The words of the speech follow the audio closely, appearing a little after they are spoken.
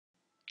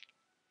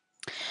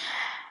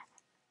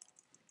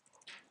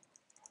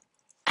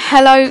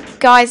Hello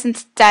guys, and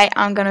today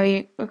I'm going to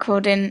be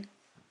recording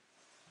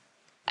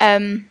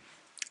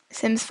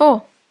Sims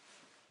 4.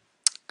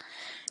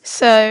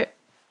 So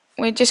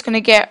we're just going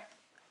to get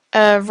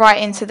right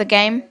into the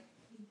game,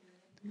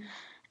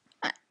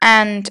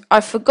 and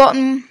I've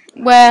forgotten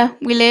where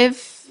we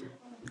live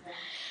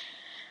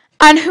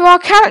and who our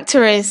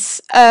character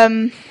is.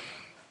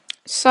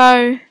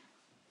 So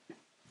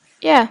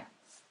yeah,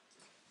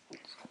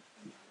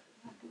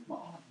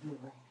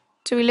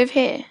 do we live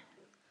here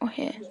or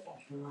here?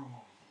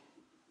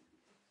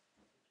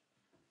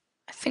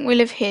 I think we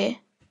live here.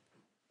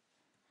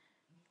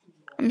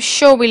 I'm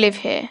sure we live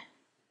here.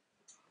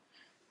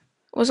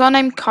 Was our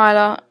name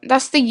Kyla?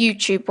 That's the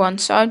YouTube one,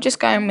 so I'm just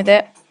going with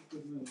it.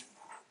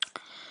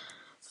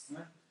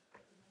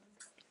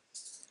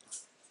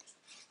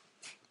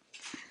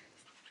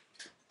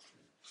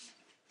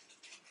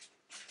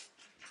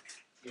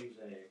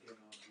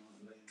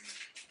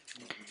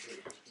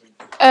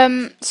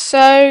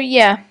 So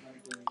yeah,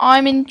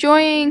 I'm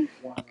enjoying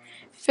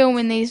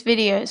filming these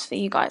videos for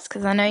you guys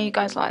because I know you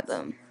guys like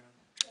them.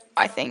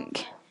 I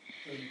think.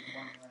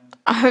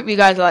 I hope you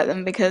guys like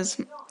them because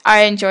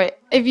I enjoy it.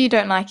 If you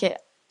don't like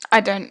it, I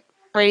don't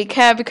really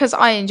care because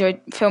I enjoy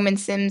filming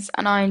Sims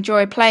and I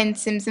enjoy playing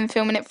Sims and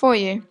filming it for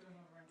you.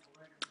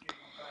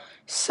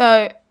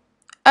 So,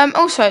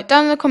 also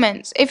down in the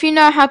comments, if you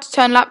know how to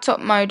turn laptop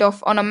mode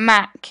off on a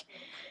Mac,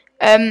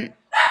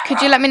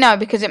 could you let me know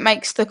because it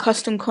makes the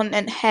custom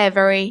content hair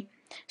very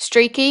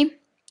streaky.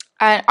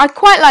 And I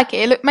quite like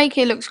it. Make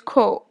it looks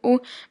cool,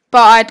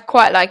 but I'd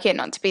quite like it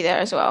not to be there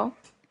as well.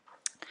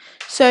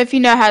 So if you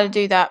know how to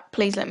do that,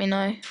 please let me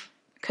know,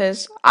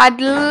 because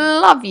I'd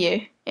love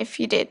you if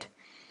you did.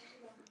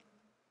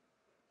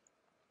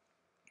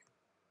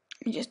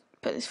 Let me just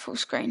put this full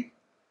screen.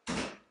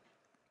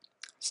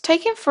 It's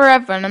taking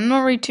forever, and I'm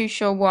not really too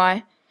sure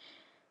why.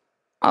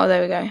 Oh,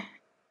 there we go.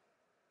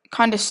 It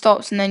kind of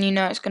stops, and then you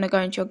know it's going to go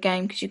into your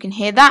game because you can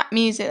hear that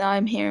music that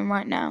I'm hearing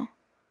right now.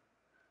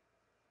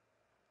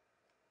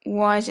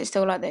 Why is it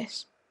still like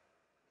this?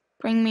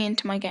 Bring me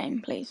into my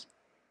game, please.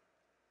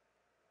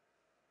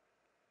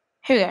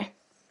 Here we go.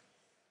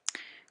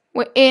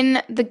 We're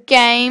in the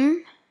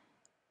game.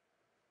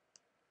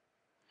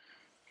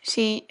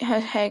 See, her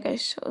hair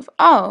goes sort of...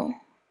 Oh,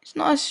 it's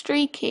not as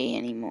streaky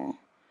anymore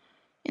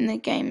in the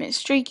game. It's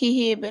streaky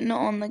here, but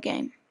not on the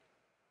game.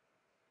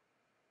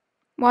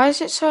 Why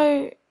is it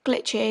so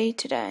glitchy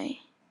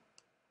today?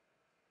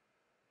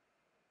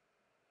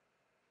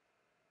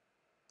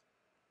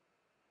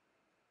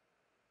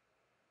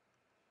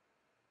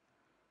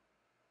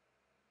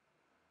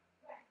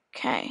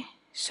 Okay,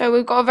 so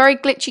we've got a very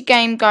glitchy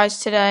game, guys,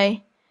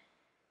 today.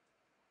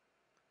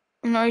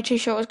 I'm not really too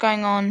sure what's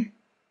going on.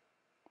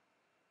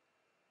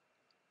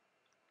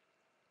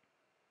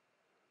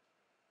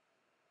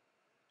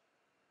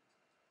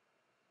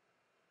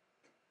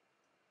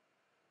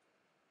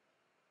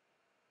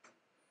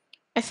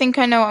 I think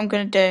I know what I'm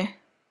going to do.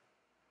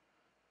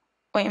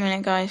 Wait a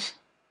minute, guys.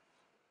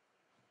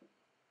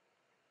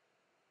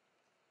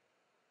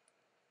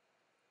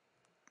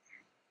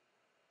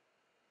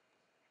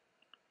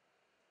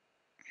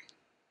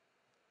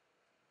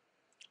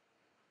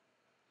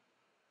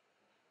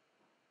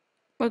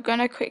 We're going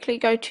to quickly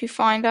go to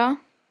Finder.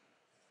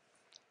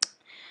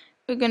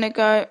 We're going to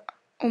go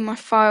all my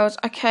files.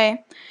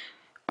 Okay,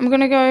 I'm going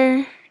to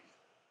go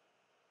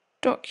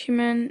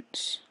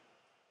Documents,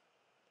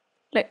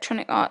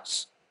 Electronic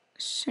Arts,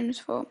 Sims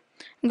 4.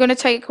 I'm going to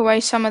take away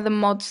some of the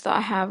mods that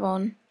I have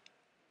on,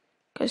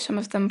 because some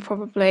of them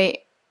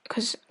probably,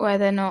 where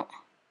they're not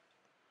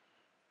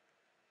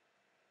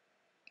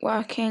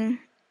working,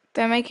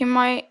 they're making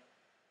my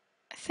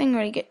thing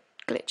really get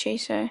glitchy,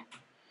 so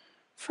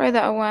throw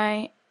that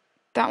away.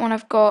 That one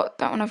I've got,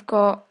 that one I've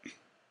got,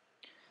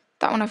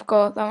 that one I've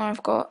got, that one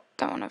I've got,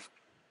 that one I've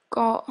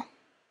got.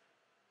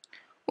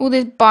 All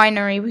this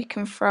binary we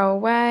can throw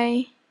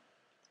away.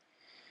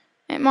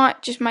 It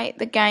might just make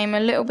the game a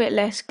little bit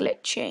less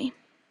glitchy.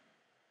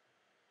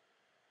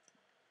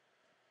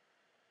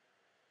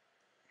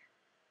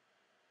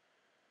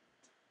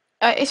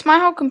 It's my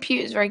whole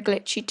computer's very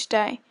glitchy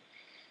today.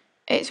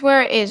 It's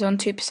where it is on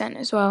 2%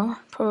 as well,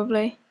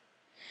 probably.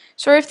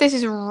 Sorry if this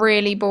is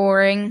really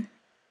boring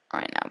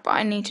right now, but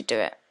I need to do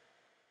it.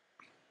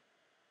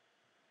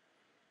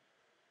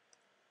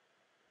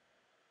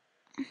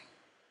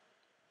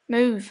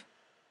 Move.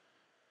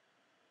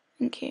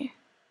 Thank you.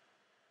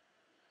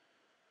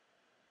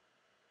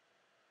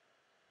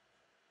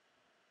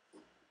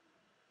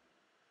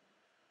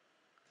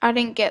 I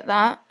didn't get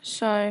that,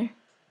 so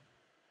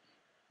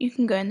you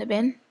can go in the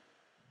bin.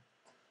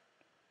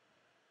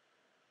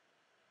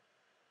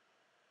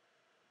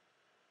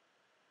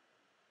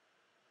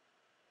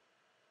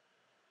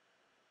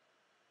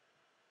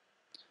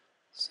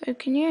 So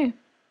can you.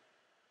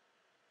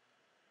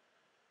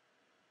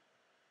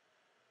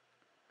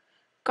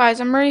 Guys,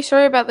 I'm really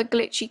sorry about the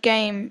glitchy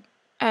game.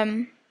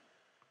 No,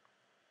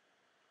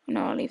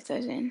 I'll leave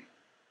those in.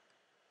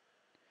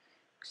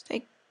 Because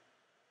they're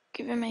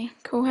giving me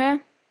cool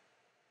hair.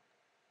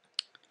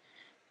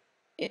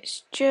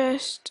 It's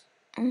just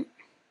Oh.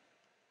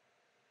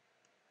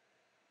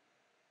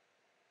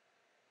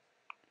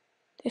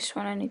 This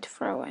one I need to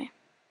throw away.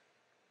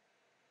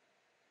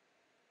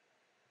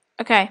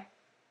 Okay.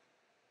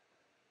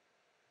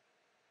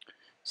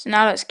 So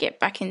now let's get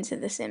back into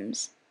The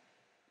Sims.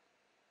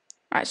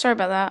 Right, sorry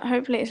about that.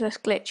 Hopefully it's less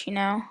glitchy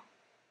now.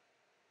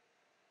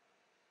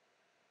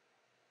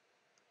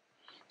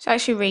 It's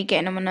actually really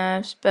getting on my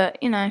nerves,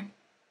 but you know.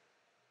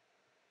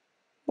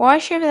 Why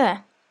is she over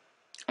there?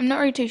 I'm not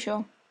really too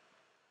sure.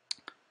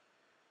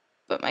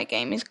 But my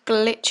game is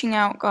glitching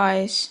out,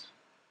 guys.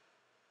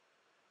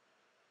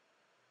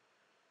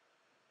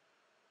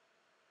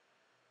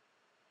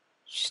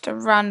 Just a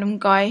random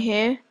guy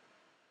here.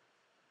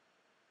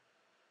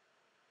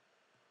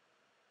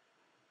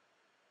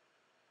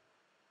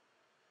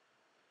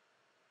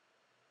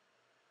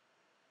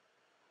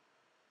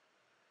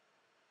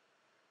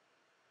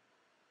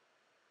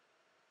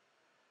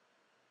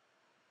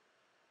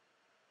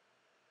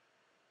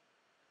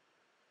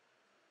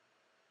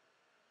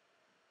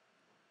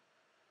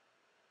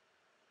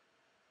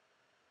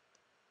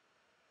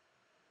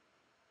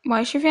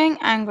 Why is she feeling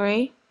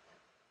angry?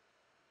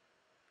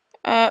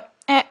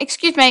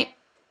 Excuse me.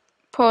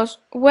 Pause.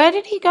 Where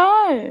did he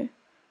go?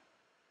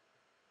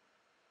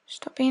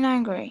 Stop being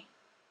angry.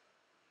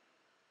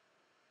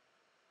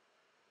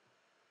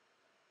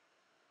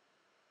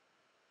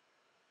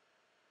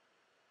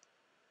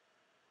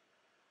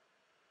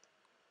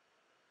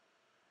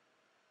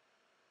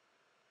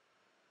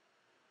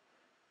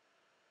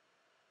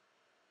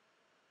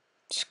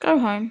 Just go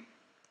home.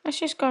 Let's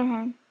just go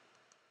home.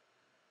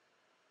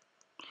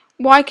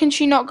 Why can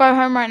she not go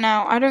home right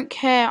now? I don't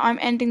care. I'm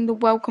ending the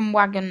welcome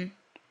wagon.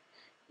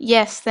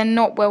 Yes, they're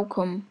not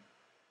welcome.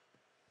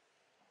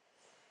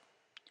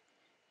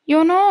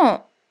 You're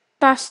not.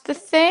 That's the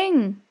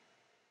thing.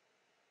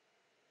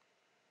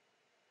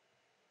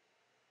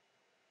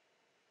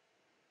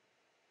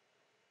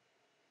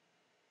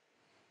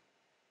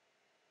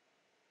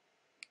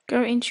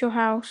 Go into your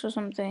house or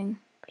something,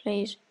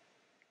 please.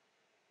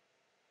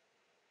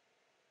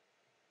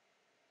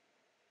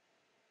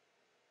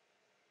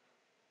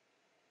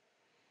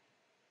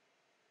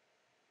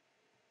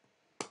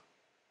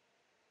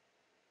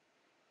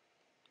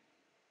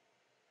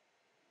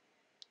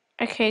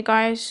 Okay,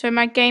 guys, so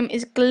my game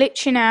is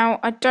glitching out.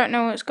 I don't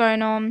know what's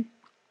going on.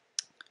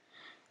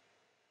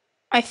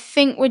 I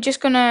think we're just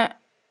gonna...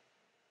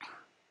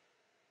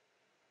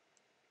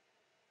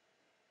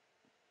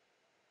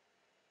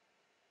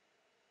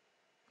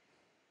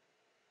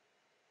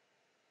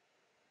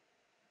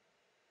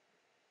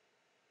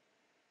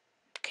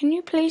 Can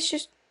you please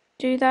just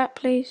do that,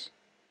 please?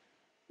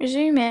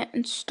 Resume it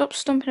and stop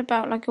stomping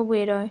about like a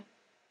weirdo.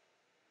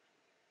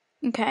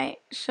 Okay,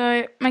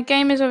 so my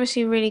game is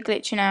obviously really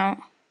glitching out.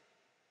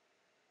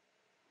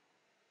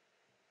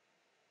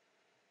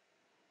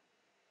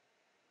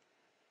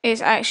 It's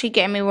actually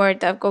getting me worried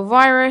that I've got a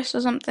virus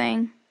or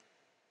something.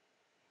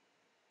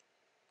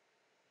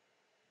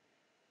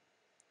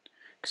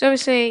 Because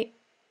obviously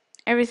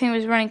everything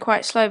was running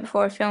quite slow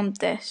before I filmed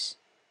this.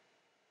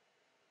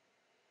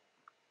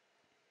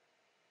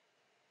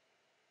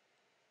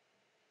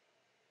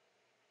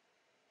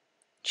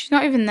 She's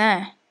not even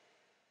there.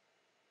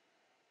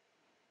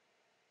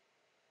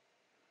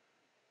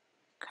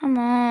 Come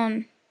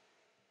on.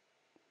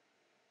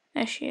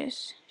 There she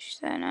is. She's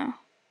there now.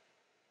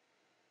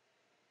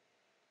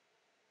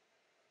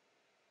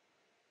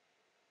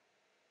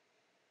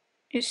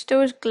 It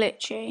still is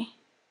glitchy.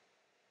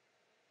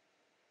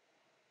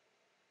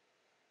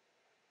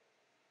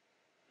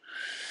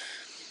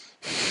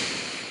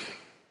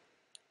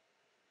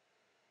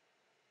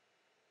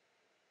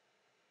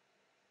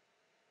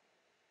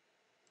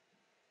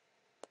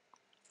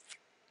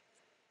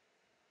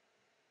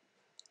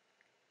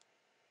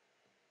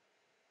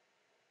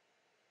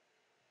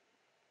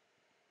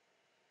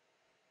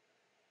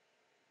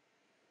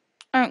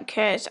 I don't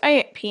care. It's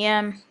 8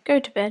 PM.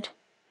 Go to bed.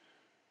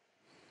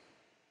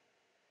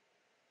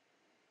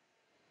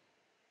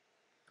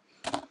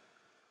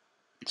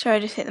 Sorry, I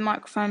just hit the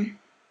microphone.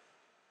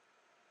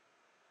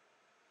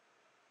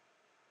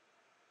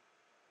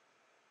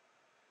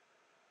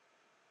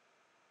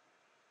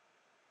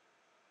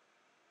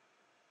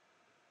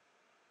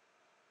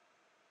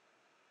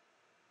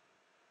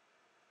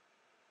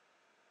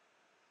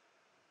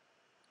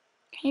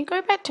 Can you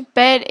go back to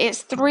bed?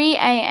 It's 3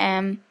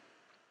 AM.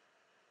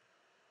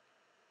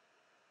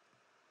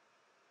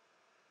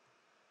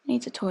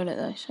 Needs a toilet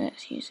though, so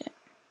let's use it.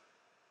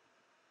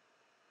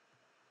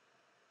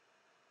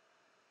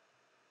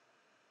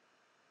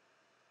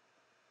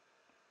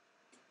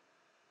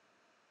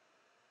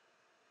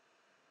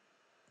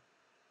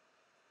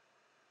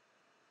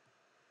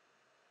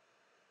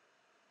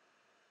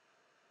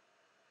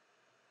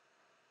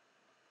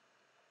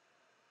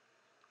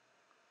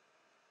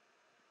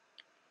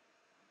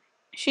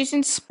 She's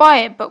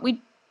inspired, but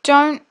we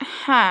don't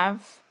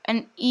have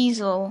an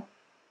easel.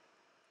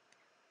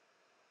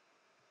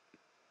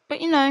 But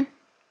you know,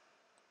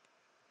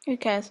 who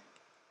cares?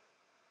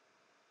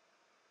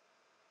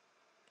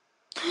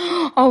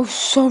 Oh,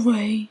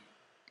 sorry.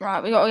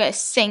 Right, we gotta get a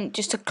sink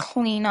just to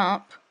clean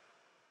up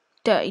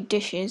dirty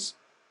dishes.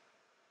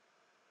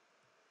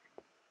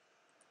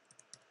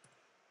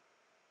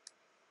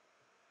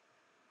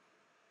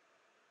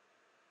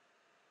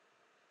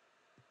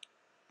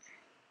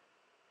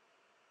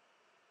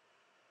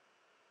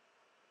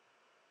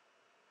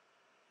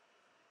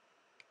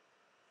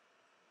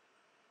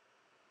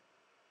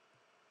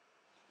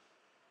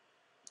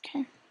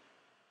 Okay.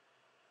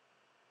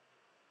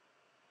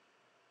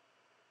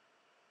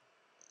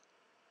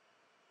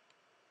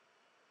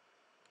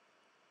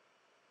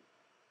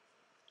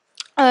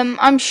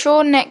 I'm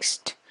sure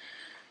next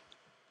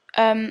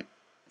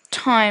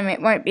time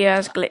it won't be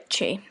as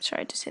glitchy.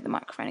 Sorry to hit the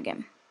microphone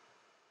again.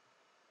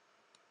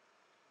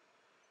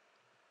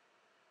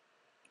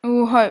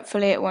 Oh,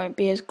 hopefully it won't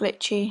be as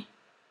glitchy.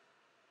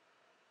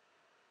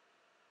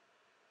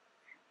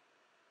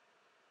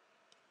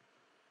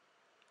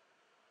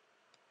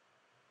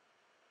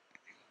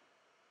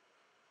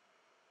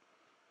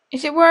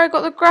 Is it where I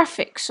got the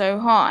graphics so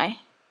high?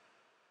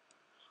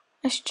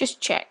 Let's just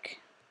check.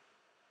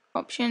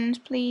 Options,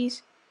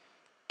 please.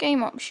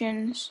 Game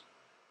options.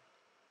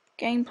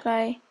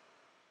 Gameplay.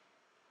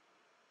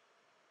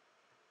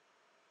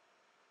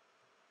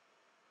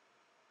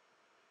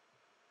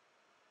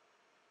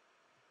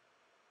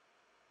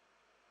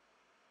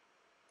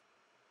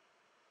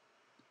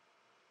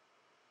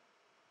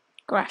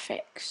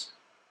 Graphics.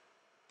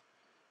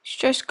 Let's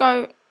just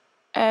go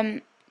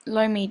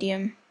low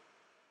medium.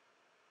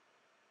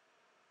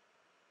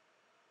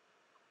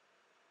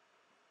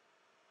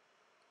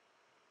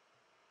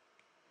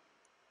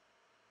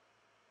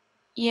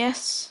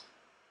 Yes.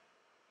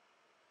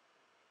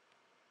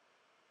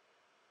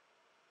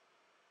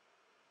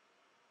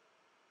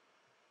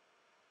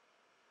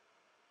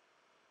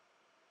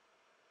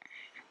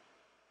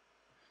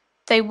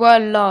 They were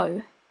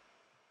low.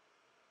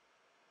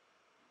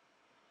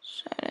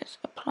 So let's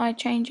apply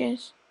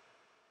changes.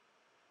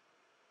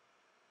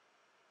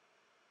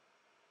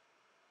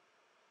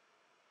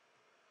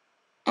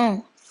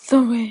 Oh,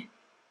 sorry.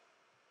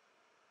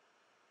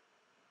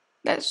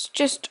 Let's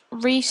just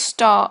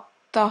restart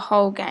the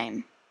whole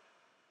game.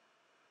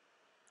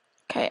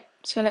 Okay,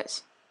 so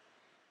let's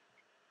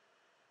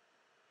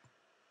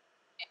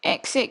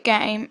exit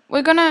game.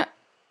 I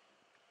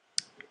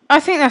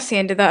think that's the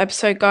end of that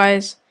episode,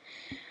 guys.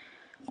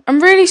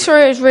 I'm really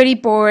sorry it was really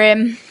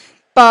boring,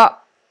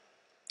 but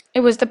it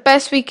was the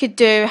best we could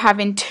do,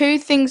 having two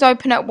things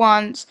open at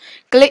once,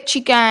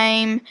 glitchy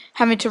game,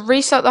 having to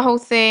restart the whole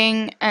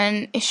thing,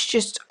 and it's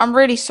just, I'm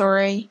really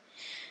sorry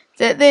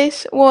that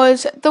this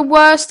was the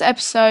worst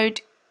episode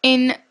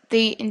in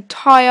the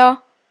entire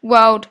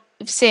world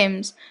of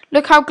Sims.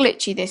 Look how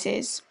glitchy this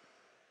is.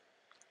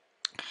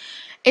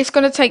 It's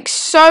going to take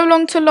so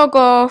long to log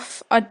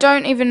off. I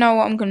don't even know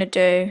what I'm going to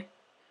do.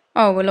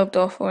 Oh, we're logged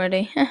off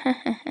already.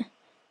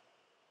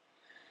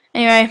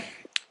 Anyway,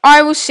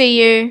 I will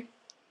see you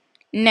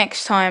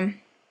next time.